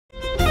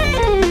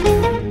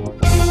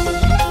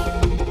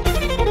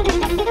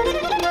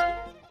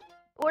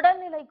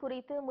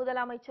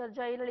முதலமைச்சர்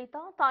ஜெயலலிதா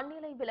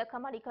தன்னிலை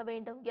விளக்கம் அளிக்க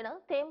வேண்டும் என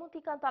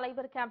தேமுதிக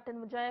தலைவர் கேப்டன்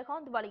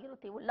விஜயகாந்த்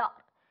வலியுறுத்தியுள்ளார்.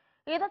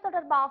 இது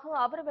தொடர்பாக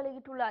அவர்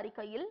வெளியிட்டுள்ள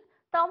அறிக்கையில்,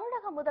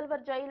 தமிழக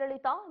முதல்வர்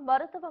ஜெயலலிதா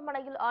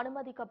மருத்துவமனையில்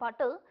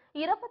அனுமதிக்கப்பட்டு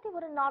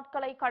 21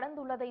 நாட்களை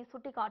கடந்துள்ளதை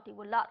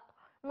சுட்டிக்காட்டியுள்ளார்.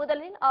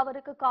 முதலில்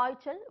அவருக்கு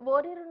காய்ச்சல்,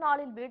 ஓரிரு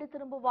நாளில் வீடு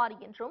திரும்புவார்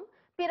என்றும்,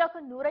 பிறகு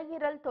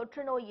நுரையீரல்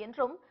தொற்று நோய்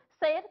என்றும்,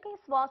 செயற்கை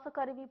சுவாச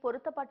கருவி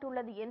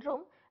பொருத்தப்பட்டுள்ளது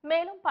என்றும்,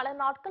 மேலும் பல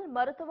நாட்கள்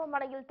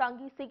மருத்துவமனையில்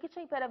தங்கி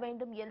சிகிச்சை பெற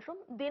வேண்டும் என்றும்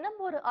தினம்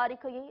ஒரு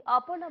அறிக்கையை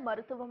அப்போலோ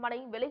மருத்துவமனை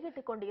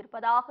வெளியிட்டுக்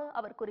கொண்டிருப்பதாக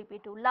அவர்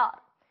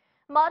குறிப்பிட்டுள்ளார்.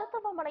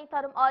 மருத்துவமனை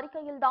தரும்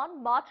அறிக்கையில்தான்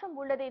மாற்றம்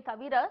உள்ளதே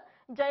தவிர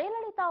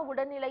ஜெயலலிதா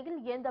உடல்நிலையில்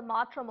எந்த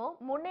மாற்றமோ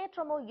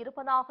முன்னேற்றமோ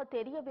இருப்பதாக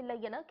தெரியவில்லை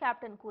என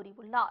கேப்டன்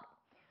கூறியுள்ளார்.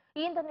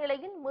 இந்த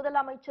நிலையில்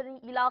முதலமைச்சரின்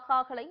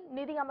இலாகாக்களை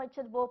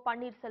நிதியமைச்சர் ஓ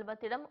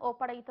பன்னீர்செல்வத்திடம்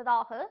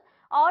ஒப்படைத்ததாக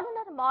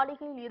ஆளுநர்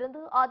மாளிகையில்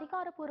இருந்து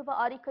அதிகாரப்பூர்வ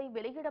அறிக்கை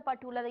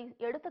வெளியிடப்பட்டுள்ளதை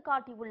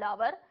எடுத்துக்காட்டியுள்ள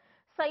அவர்,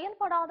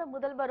 செயல்படாத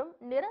முதல்வரும்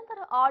நிரந்தர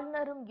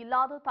ஆளுநரும்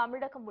இல்லாத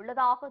தமிழகம்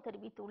உள்ளதாக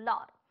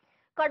தெரிவித்துள்ளார்.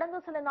 கடந்த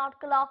சில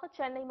நாட்களாக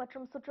சென்னை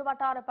மற்றும்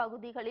சுற்றுவட்டார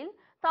பகுதிகளில்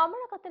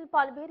தமிழகத்தில்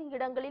பல்வேறு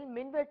இடங்களில்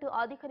மின்வெட்டு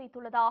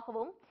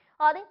அதிகரித்துள்ளதாகவும்,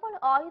 அதேபோல்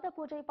ஆயுத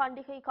பூஜை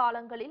பண்டிகை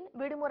காலங்களில்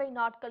விடுமுறை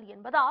நாட்கள்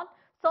என்பதால்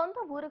சொந்த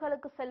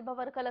ஊர்களுக்கு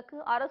செல்பவர்களுக்கு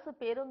அரசு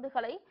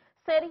பேருந்துகளை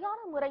சரியான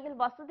முறையில்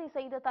வசதி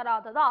செய்து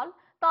தராததால்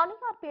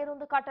தனியார்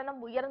பேருந்து கட்டணம்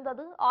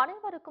உயர்ந்தது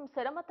அனைவருக்கும்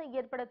சிரமத்தை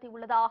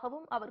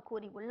ஏற்படுத்தியுள்ளதாகவும் அவர்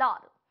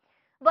கூறியுள்ளார்.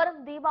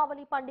 வரும்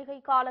தீபாவளி பண்டிகை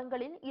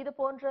காலங்களில்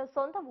இதுபோன்ற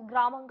சொந்த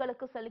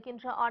கிராமங்களுக்கு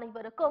செல்கின்ற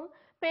அனைவருக்கும்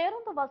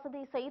பேருந்து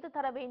வசதி செய்து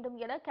தர வேண்டும்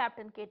என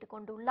கேப்டன் கேட்டுக்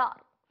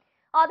கொண்டுள்ளார்.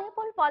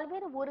 அதேபோல்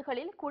பல்வேறு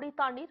ஊர்களில்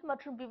குடித்தண்ணீர்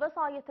மற்றும்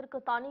விவசாயத்திற்கு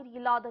தண்ணீர்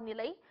இல்லாத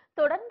நிலை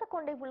தொடர்ந்து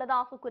கொண்டே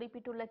உள்ளதாக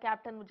குறிப்பிட்டுள்ள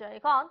கேப்டன்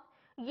விஜயகாந்த்,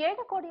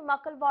 7 கோடி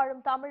மக்கள்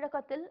வாழும்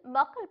தமிழகத்தில்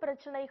மக்கள்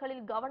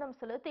பிரச்சினைகளில் கவனம்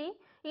செலுத்தி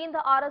இந்த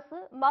அரசு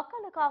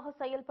மக்களுக்காக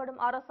செயல்படும்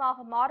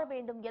அரசாக மாற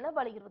வேண்டும் என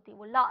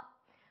வலியுறுத்தியுள்ளார்.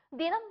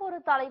 தினம் ஒரு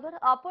தலைவர்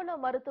அப்போலோ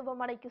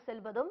மருத்துவமனைக்கு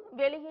செல்வதும்,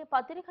 வெளியே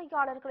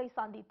பத்திரிகையாளர்களை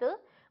சந்தித்து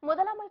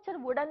முதலமைச்சர்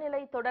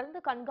உடல்நிலை தொடர்ந்து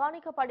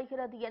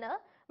கண்காணிக்கப்படுகிறது என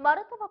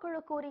மருத்துவ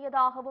குழு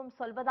கூறியதாகவும்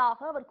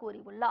சொல்வதாக அவர்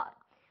கூறியுள்ளார்.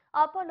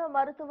 அப்போலோ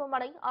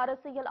மருத்துவமனை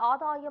அரசியல்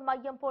ஆதாய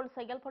மையம் போல்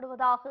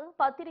செயல்படுவதாக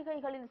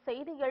பத்திரிகைகளில்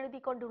செய்தி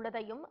எழுதி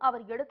கொண்டுள்ளதையும்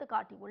அவர்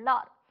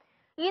எடுத்துக்காட்டியுள்ளார்.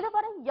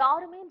 இதுவரை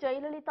யாருமே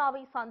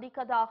ஜெயலலிதாவை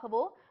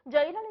சந்தித்ததாகவோ,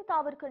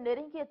 ஜெயலலிதாவிற்கு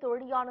நெருங்கிய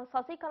தோழியான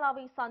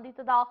சசிகலாவை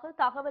சந்தித்ததாக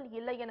தகவல்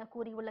இல்லை என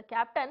கூறியுள்ள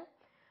கேப்டன்,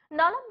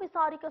 நலம்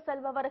விசாரிக்க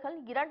செல்பவர்கள்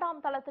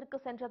 2ஆம் தளத்திற்கு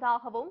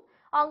சென்றதாகவும்,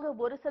 அங்கு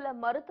ஒரு சில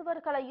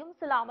மருத்துவர்களையும்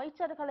சில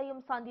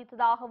அமைச்சர்களையும்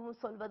சந்தித்ததாகவும்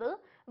சொல்வது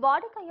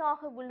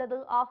வாடிக்கையாக உள்ளது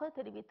ஆக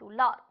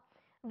தெரிவித்துள்ளார்.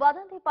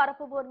 வதந்தி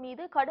பரப்புவோர்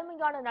மீது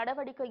கடுமையான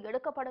நடவடிக்கை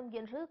எடுக்கப்படும்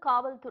என்று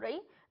காவல்துறை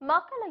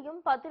மக்களையும்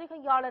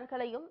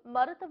பத்திரிகையாளர்களையும்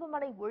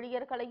மருத்துவமனை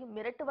ஊழியர்களையும்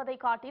மிரட்டுவதை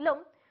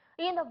காட்டிலும்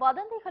இந்த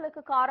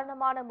வதந்திகளுக்கு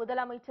காரணமான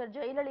முதலமைச்சர்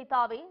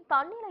ஜெயலலிதாவை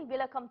தன்னிலை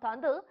விளக்கம்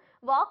தந்து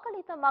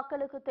வாக்களித்த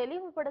மக்களுக்கு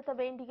தெளிவுபடுத்த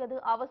வேண்டியது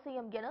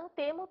அவசியம் என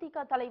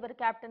தேமுதிக தலைவர்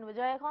கேப்டன்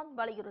விஜயகாந்த்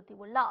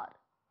வலியுறுத்தியுள்ளார்.